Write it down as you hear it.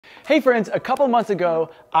Hey friends, a couple months ago,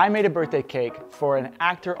 I made a birthday cake for an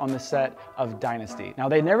actor on the set of Dynasty. Now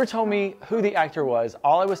they never told me who the actor was.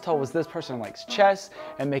 All I was told was this person likes chess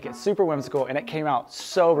and make it super whimsical, and it came out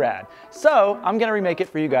so rad. So I'm gonna remake it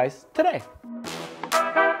for you guys today.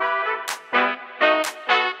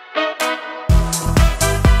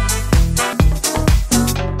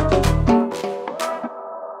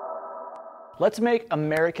 Let's make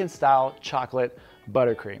American style chocolate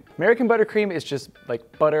buttercream. American buttercream is just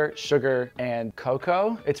like butter, sugar, and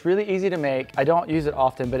cocoa. It's really easy to make. I don't use it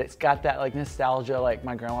often, but it's got that like nostalgia, like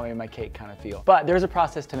my grandma made my cake kind of feel. But there's a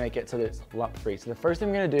process to make it so that it's lump free. So the first thing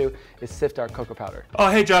we're gonna do is sift our cocoa powder.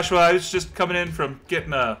 Oh, hey Joshua, I was just coming in from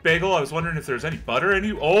getting a bagel. I was wondering if there's any butter in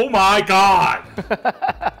you. Oh my God!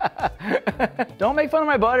 Don't make fun of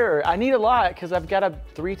my butter. I need a lot because I've got a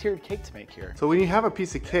 3-tiered cake to make here. So when you have a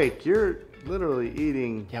piece of cake, you're literally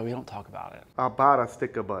eating Yeah, we don't talk about it. about a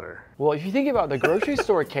stick of butter. Well, if you think about the grocery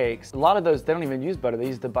store cakes, a lot of those, they don't even use butter. They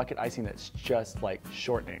use the bucket icing that's just like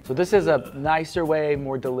shortening. So this is a nicer way,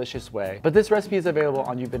 more delicious way. But this recipe is available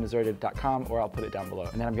on you'vebeendesserted.com, or I'll put it down below.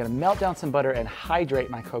 And then I'm gonna melt down some butter and hydrate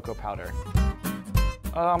my cocoa powder.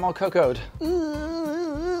 Oh, I'm all cocoaed.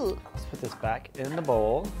 Let's put this back in the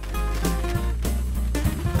bowl.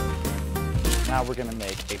 Now we're gonna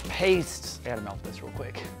make a paste. I gotta melt this real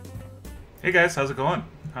quick. Hey guys, how's it going?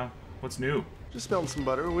 What's new? Just melting some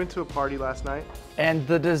butter. We went to a party last night. And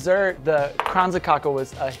the dessert, the kransekaka,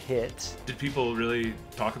 was a hit. Did people really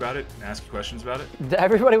talk about it and ask you questions about it?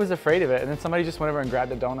 Everybody was afraid of it, and then somebody just went over and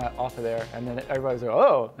grabbed a donut off of there, and then everybody was like,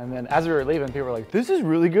 oh. And then as we were leaving, people were like, this is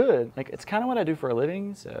really good. Like, it's kind of what I do for a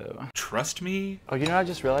living, so. Trust me? Oh, you know, I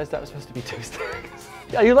just realized that was supposed to be 2 sticks.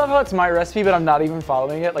 Yeah, you love how it's my recipe, but I'm not even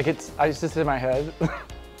following it. Like, it's just in my head.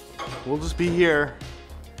 We'll just be here.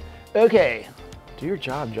 Okay. Do your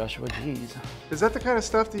job, Joshua, jeez. Is that the kind of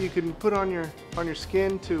stuff that you can put on your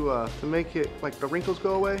skin to make it, like the wrinkles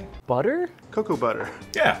go away? Butter? Cocoa butter.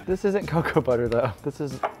 Yeah. This isn't cocoa butter though. This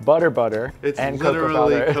is butter It's and cocoa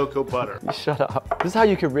literally powder. cocoa butter. Shut up. This is how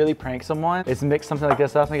you could really prank someone, is mix something like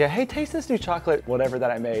this up and go, hey, taste this new chocolate, whatever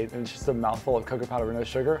that I made. And it's just a mouthful of cocoa powder with no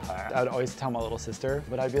sugar. I would always tell my little sister,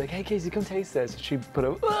 but I'd be like, hey, Casey, come taste this. She'd put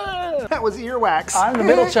a, ah! That was earwax. I'm the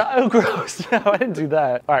middle child. Oh, gross. No, I didn't do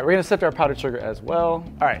that. All right, we're gonna sift our powdered sugar as well.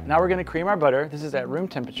 All right, now we're gonna cream our butter. This is at room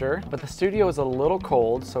temperature, but the studio is a little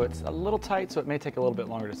cold, so it's a little tight, so it may take a little bit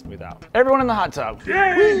longer to smooth out. Everyone in the hot tub.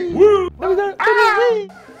 Yay! Woo!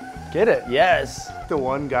 Ah! Get it, yes. The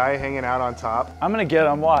one guy hanging out on top. I'm gonna get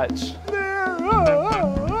him, watch.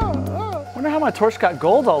 Wonder how my torch got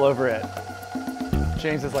gold all over it.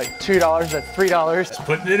 James is like $2, that's $3. Just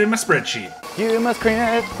putting it in my spreadsheet. You must cream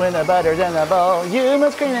it when the butter's in the bowl. You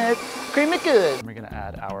must cream it good. We're gonna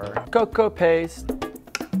add our cocoa paste.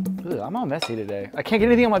 Ugh, I'm all messy today. I can't get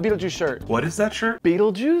anything on my Beetlejuice shirt. What is that shirt?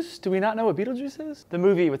 Beetlejuice? Do we not know what Beetlejuice is? The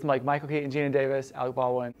movie with like Michael Keaton, Gina Davis, Alec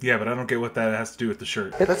Baldwin. Yeah, but I don't get what that has to do with the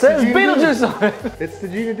shirt. It says Beetlejuice on it. It's the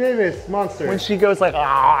Gina Davis monster. When she goes like,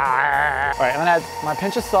 ah. All right, I'm gonna add my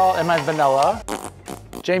pinch of salt and my vanilla.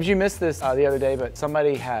 James, you missed this the other day, but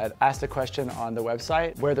somebody had asked a question on the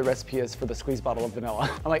website where the recipe is for the squeeze bottle of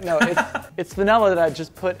vanilla. I'm like, no, it's vanilla that I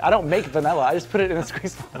just put, I don't make vanilla, I just put it in a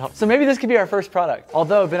squeeze bottle. So maybe this could be our first product.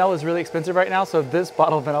 Although vanilla is really expensive right now, so this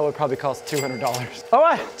bottle of vanilla would probably cost $200. Oh,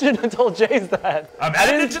 I shouldn't have told James that. I'm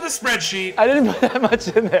adding it to the spreadsheet. I didn't put that much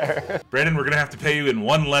in there. Brandon, we're gonna have to pay you in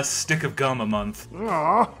one less stick of gum a month.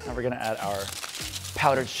 Aww. Now we're gonna add our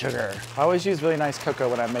powdered sugar. I always use really nice cocoa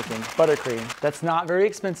when I'm making buttercream. That's not very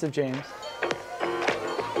expensive, James.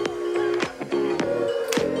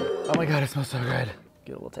 Oh my God, it smells so good.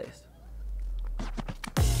 Get a little taste.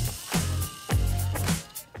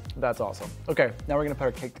 That's awesome. Okay, now we're gonna put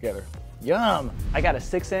our cake together. Yum! I got a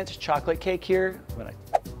 6-inch chocolate cake here. I'm gonna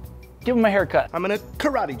give him a haircut. I'm gonna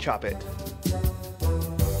karate chop it.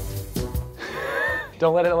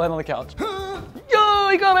 Don't let it land on the couch. Yo,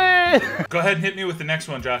 he got it! Go ahead and hit me with the next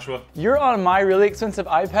one, Joshua. You're on my really expensive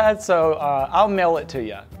iPad, so I'll mail it to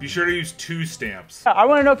you. Be sure to use 2 stamps. I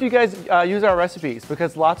want to know if you guys use our recipes,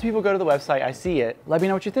 because lots of people go to the website, I see it. Let me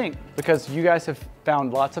know what you think, because you guys have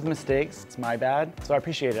found lots of mistakes. It's my bad, so I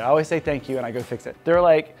appreciate it. I always say thank you and I go fix it. They're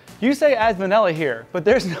like, you say add vanilla here, but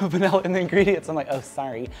there's no vanilla in the ingredients. I'm like, oh,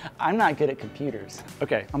 sorry, I'm not good at computers.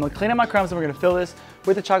 Okay, I'm gonna clean up my crumbs and we're gonna fill this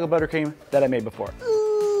with the chocolate buttercream that I made before.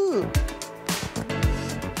 Ooh.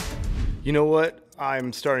 You know what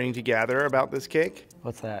I'm starting to gather about this cake?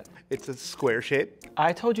 What's that? It's a square shape.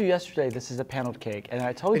 I told you yesterday this is a paneled cake, and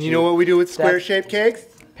I told you. And you know what we do with square shaped cakes?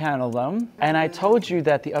 Panel them. And I told you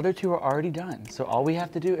that the other 2 are already done. So all we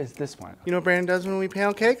have to do is this one. You know what Brandon does when we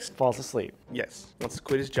panel cakes? Falls asleep. Yes, wants to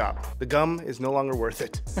quit his job. The gum is no longer worth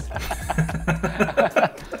it.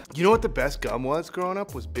 You know what the best gum was growing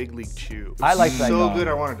up? Was Big League Chew. I like that so gum. good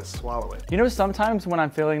I wanted to swallow it. You know, sometimes when I'm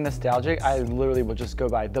feeling nostalgic, I literally will just go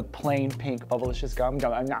buy the plain pink Bubblicious gum,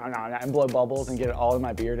 go and blow bubbles and get it all in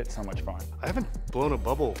my beard. It's so much fun. I haven't blown a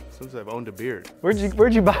bubble since I've owned a beard.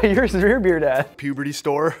 Where'd you buy your beard at? Puberty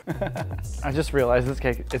store. I just realized this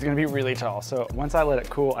cake is gonna be really tall. So once I let it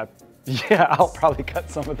cool, yeah, I'll probably cut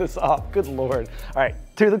some of this off. Good Lord. All right,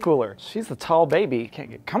 to the cooler. She's a tall baby.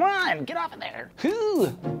 Come on, get off of there.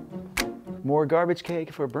 Whew. More garbage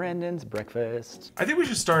cake for Brandon's breakfast. I think we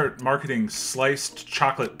should start marketing sliced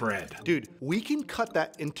chocolate bread. Dude, we can cut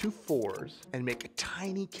that into 4s and make a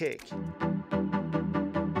tiny cake.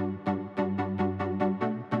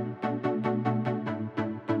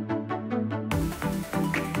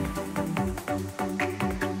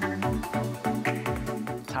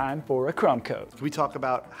 Time for a crumb coat. We talk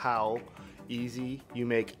about how easy you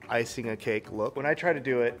make icing a cake look. When I try to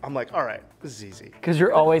do it, I'm like, all right, this is easy. Because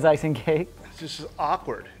you're always icing cake. It's just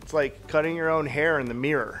awkward. It's like cutting your own hair in the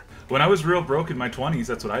mirror. When I was real broke in my 20s,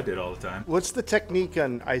 that's what I did all the time. What's the technique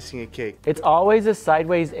on icing a cake? It's always a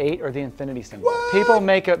sideways 8 or the infinity symbol. What? People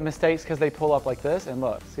make up mistakes because they pull up like this and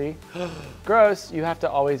look, see? Gross, you have to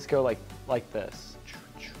always go like this.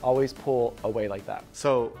 Always pull away like that.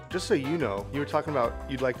 So, just so you know, you were talking about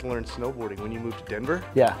you'd like to learn snowboarding when you moved to Denver.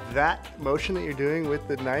 Yeah. That motion that you're doing with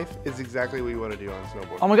the knife is exactly what you want to do on a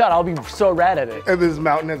snowboard. Oh my God, I'll be so rad at it. And this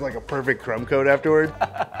mountain has like a perfect crumb coat afterward.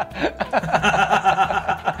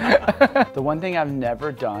 The one thing I've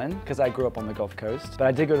never done, because I grew up on the Gulf Coast, but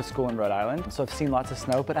I did go to school in Rhode Island, so I've seen lots of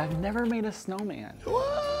snow, but I've never made a snowman.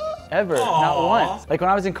 Ever, not once. Like when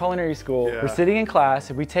I was in culinary school, we're sitting in class,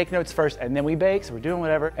 and we take notes first, and then we bake, so we're doing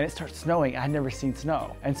whatever, and it starts snowing. I'd never seen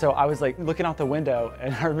snow. And so I was like looking out the window,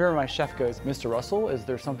 and I remember my chef goes, Mr. Russell, is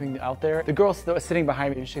there something out there? The girl was sitting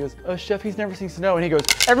behind me, and she goes, oh, chef, he's never seen snow. And he goes,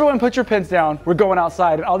 everyone put your pens down, we're going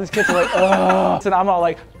outside. And all these kids are like, ugh. And I'm all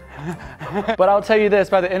like, but I'll tell you this,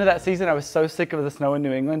 by the end of that season, I was so sick of the snow in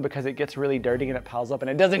New England because it gets really dirty and it piles up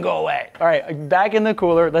and it doesn't go away. All right, back in the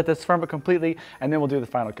cooler, let this firm up completely, and then we'll do the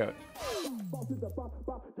final coat.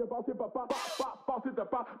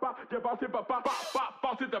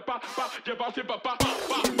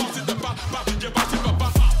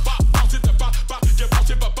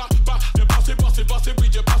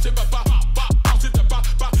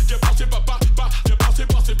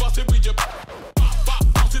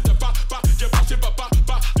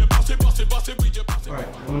 Alright,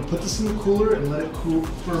 I'm gonna put this in the cooler and let it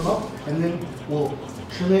firm up, and then we'll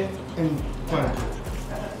trim it and final coat.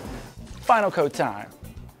 Final coat time.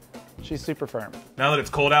 She's super firm. Now that it's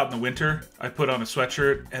cold out in the winter, I put on a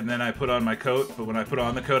sweatshirt and then I put on my coat. But when I put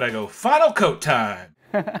on the coat, I go, final coat time.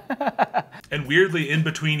 And weirdly, in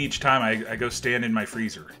between each time, I go stand in my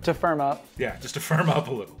freezer. To firm up. Yeah, just to firm up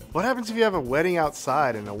a little. What happens if you have a wedding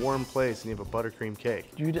outside in a warm place and you have a buttercream cake?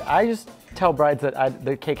 I just tell brides that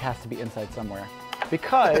the cake has to be inside somewhere.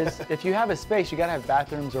 Because if you have a space, you gotta have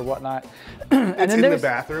bathrooms or whatnot. And It's then in the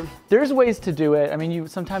bathroom? There's ways to do it. I mean,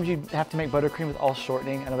 sometimes you have to make buttercream with all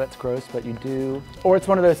shortening. I know that's gross, but you do. Or it's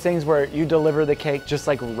one of those things where you deliver the cake just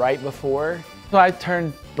like right before. So I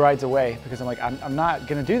turn brides away because I'm like, I'm not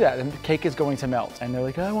gonna do that. And the cake is going to melt. And they're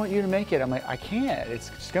like, oh, I want you to make it. I'm like, I can't, it's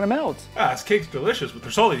just gonna melt. Ah, this cake's delicious, but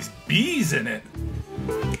there's all these bees in it.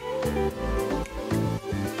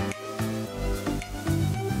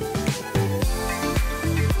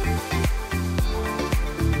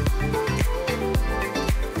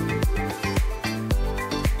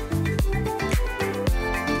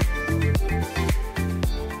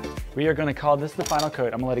 We are gonna call this the final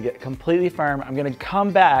coat. I'm gonna let it get completely firm. I'm gonna come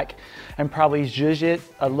back and probably zhuzh it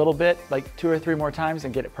a little bit, like 2 or 3 more times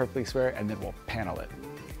and get it perfectly square, and then we'll panel it.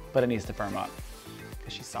 But it needs to firm up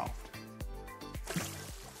because she's soft.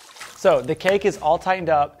 So the cake is all tightened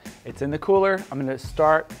up. It's in the cooler. I'm gonna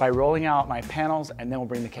start by rolling out my panels, and then we'll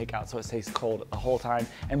bring the cake out so it stays cold the whole time.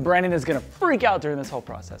 And Brandon is gonna freak out during this whole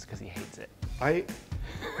process because he hates it.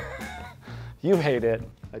 You hate it.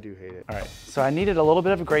 I do hate it. All right, so I needed a little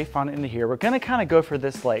bit of a gray fondant into here. We're gonna kind of go for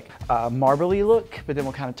this like marbly look, but then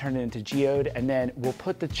we'll kind of turn it into geode, and then we'll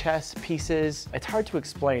put the chess pieces. It's hard to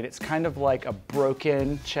explain. It's kind of like a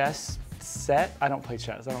broken chess set. I don't play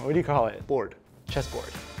chess. What do you call it? Board. Chessboard.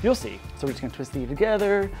 You'll see. So we're just gonna twist these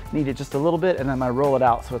together, knead it just a little bit, and then I roll it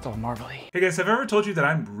out so it's all marbly. Hey guys, have I ever told you that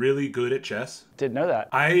I'm really good at chess? Didn't know that.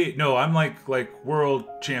 No, I'm like world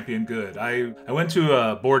champion good. I went to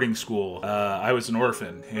a boarding school. I was an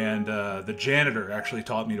orphan, and the janitor actually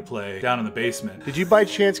taught me to play down in the basement. Did you by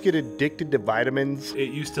chance get addicted to vitamins? It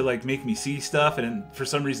used to like make me see stuff, and for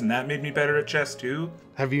some reason that made me better at chess too.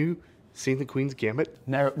 Have you Seen the Queen's Gambit?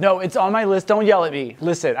 No, it's on my list. Don't yell at me.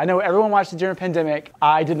 Listen, I know everyone watched it during the pandemic.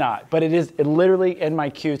 I did not, but it is literally in my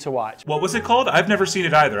queue to watch. What was it called? I've never seen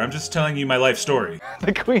it either. I'm just telling you my life story.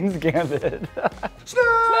 The Queen's Gambit.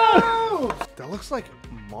 Snow! That looks like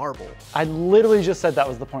marble. I literally just said that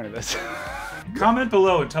was the point of this. Comment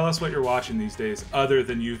below and tell us what you're watching these days other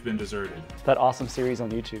than You've Been Deserted. That awesome series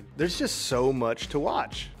on YouTube. There's just so much to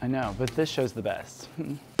watch. I know, but this show's the best.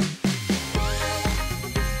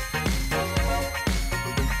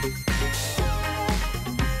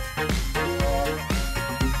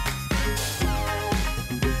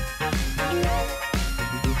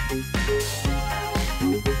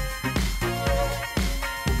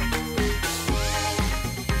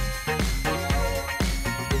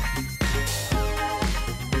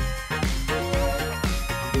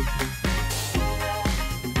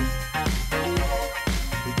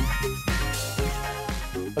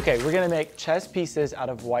 Okay, we're gonna make chess pieces out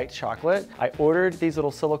of white chocolate. I ordered these little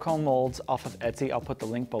silicone molds off of Etsy. I'll put the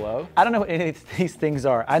link below. I don't know what any of these things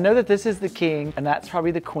are. I know that this is the king and that's probably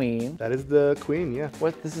the queen. That is the queen, yeah.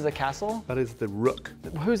 What, this is a castle? That is the rook.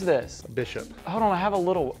 Who's this? Bishop. Hold on, I have a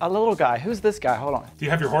little guy. Who's this guy? Hold on. Do you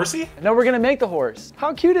have your horsey? No, we're gonna make the horse.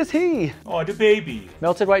 How cute is he? Oh, the baby.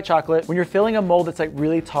 Melted white chocolate. When you're filling a mold that's like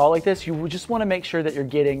really tall like this, you just wanna make sure that you're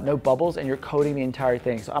getting no bubbles and you're coating the entire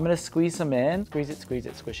thing. So I'm gonna squeeze some in. Squeeze it, squish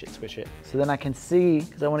it, squish it. So then I can see,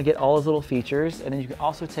 because I want to get all those little features, and then you can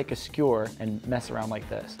also take a skewer and mess around like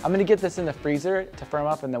this. I'm gonna get this in the freezer to firm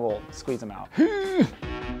up and then we'll squeeze them out.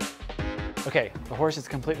 Okay, the horse is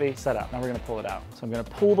completely set up. Now we're gonna pull it out. So I'm gonna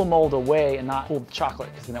pull the mold away and not pull the chocolate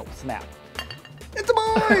because then it will snap. It's a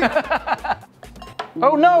boy!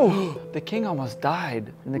 Oh no! The king almost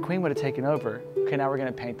died and the queen would have taken over. Okay, now we're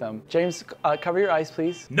gonna paint them. James, cover your eyes,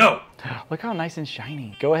 please. No. Look how nice and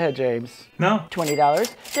shiny. Go ahead, James. No. $20,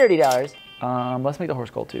 $30. Let's make the horse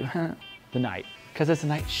gold too. The knight, because it's a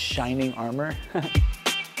knight shining armor.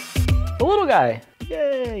 The little guy,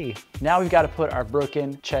 yay. Now we've got to put our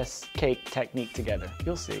broken chess cake technique together.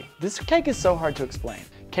 You'll see. This cake is so hard to explain.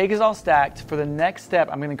 Cake is all stacked. For the next step,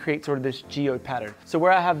 I'm gonna create sort of this geode pattern. So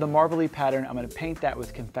where I have the marbly pattern, I'm gonna paint that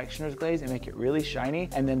with confectioner's glaze and make it really shiny,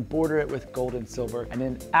 and then border it with gold and silver. And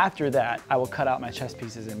then after that, I will cut out my chess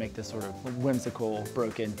pieces and make this sort of whimsical,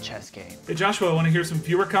 broken chess game. Hey Joshua, want to hear some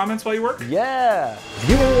viewer comments while you work? Yeah!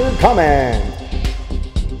 Viewer comment!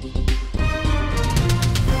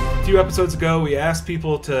 A few episodes ago, we asked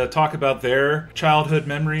people to talk about their childhood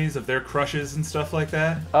memories of their crushes and stuff like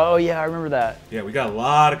that. Oh yeah, I remember that. Yeah, we got a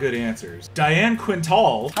lot of good answers. Diane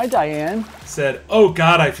Quintal Hi, Diane. said, "Oh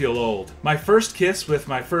God, I feel old. My first kiss with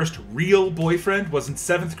my first real boyfriend was in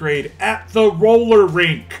 7th grade at the roller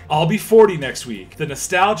rink. I'll be 40 next week. The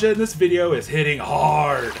nostalgia in this video is hitting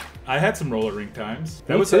hard." I had some roller rink times.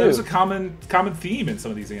 That was a common theme in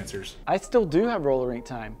some of these answers. I still do have roller rink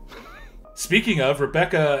time. Speaking of,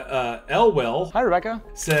 Rebecca Elwell Hi, Rebecca.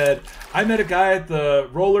 said, "I met a guy at the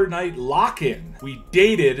roller night lock-in. We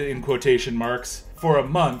dated, in quotation marks, for a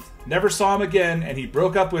month, never saw him again, and he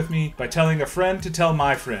broke up with me by telling a friend to tell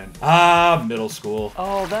my friend." Ah, middle school.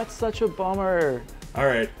 Oh, that's such a bummer. All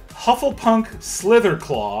right, Hufflepunk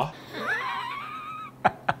Slitherclaw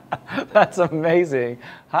That's amazing.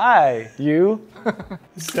 Hi, you.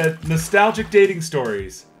 said, "Nostalgic dating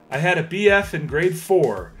stories. I had a BF in grade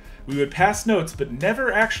 4. We would pass notes but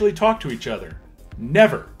never actually talk to each other.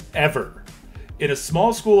 Never, ever. In a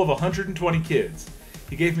small school of 120 kids.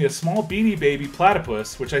 He gave me a small Beanie Baby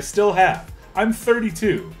platypus, which I still have. I'm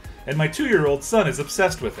 32, and my 2-year-old son is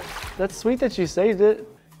obsessed with it." That's sweet that you saved it.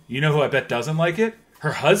 You know who I bet doesn't like it?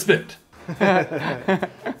 Her husband.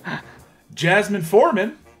 Jasmine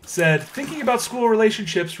Foreman said, "Thinking about school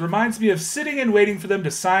relationships reminds me of sitting and waiting for them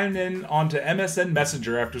to sign in onto MSN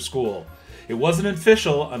Messenger after school. It wasn't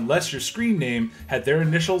official unless your screen name had their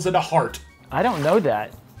initials and a heart." I don't know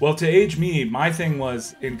that. Well, to age me, my thing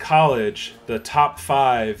was in college, the top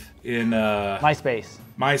 5 in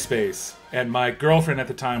MySpace. And my girlfriend at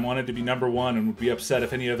the time wanted to be #1 and would be upset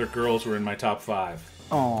if any other girls were in my top 5.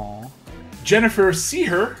 Aww. Jennifer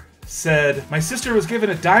Seher said, "My sister was given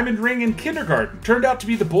a diamond ring in kindergarten. Turned out to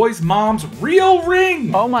be the boy's mom's real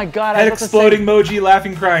ring." Oh my God. Head exploding emoji,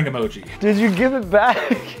 laughing, crying emoji. Did you give it back?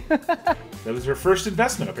 That was her first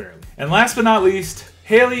investment, apparently. And last but not least,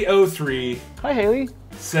 Haley03 Hi, Haley.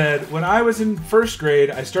 said, "When I was in 1st grade,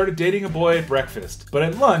 I started dating a boy at breakfast. But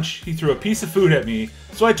at lunch, he threw a piece of food at me,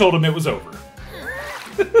 so I told him it was over."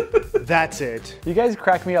 That's it. You guys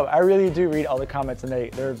crack me up. I really do read all the comments and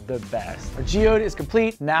they're the best. Our geode is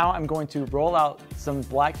complete. Now I'm going to roll out some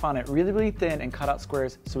black fondant really, really thin and cut out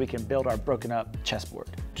squares so we can build our broken up chessboard.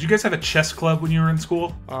 Did you guys have a chess club when you were in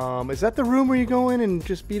school? Is that the room where you go in and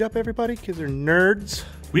just beat up everybody because they're nerds?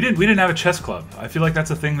 We didn't have a chess club. I feel like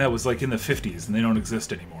that's a thing that was like in the 50s and they don't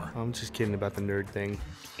exist anymore. I'm just kidding about the nerd thing.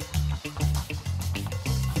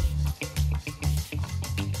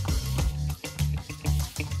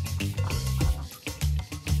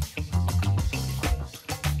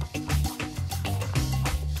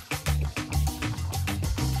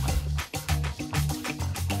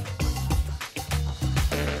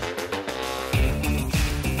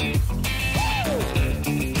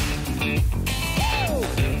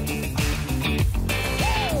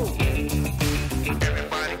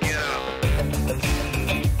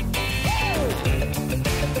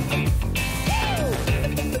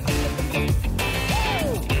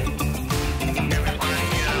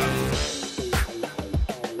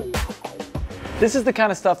 This is the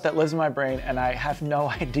kind of stuff that lives in my brain and I have no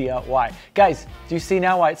idea why. Guys, do you see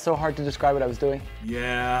now why it's so hard to describe what I was doing?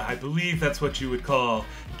 Yeah, I believe that's what you would call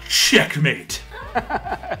checkmate.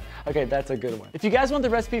 Okay, that's a good one. If you guys want the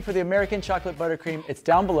recipe for the American chocolate buttercream, it's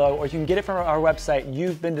down below, or you can get it from our website,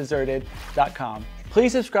 you'vebeendeserted.com.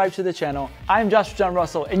 Please subscribe to the channel. I'm Joshua John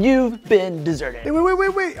Russell, and you've been deserted. Hey,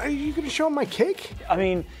 wait. Are you gonna show them my cake? I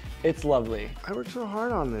mean, it's lovely. I worked so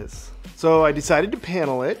hard on this. So I decided to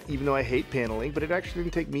panel it, even though I hate paneling, but it actually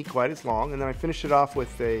didn't take me quite as long. And then I finished it off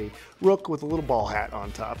with a rook with a little ball hat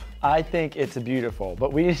on top. I think it's beautiful,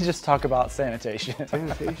 but we need to just talk about sanitation.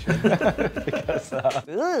 Sanitation. Because,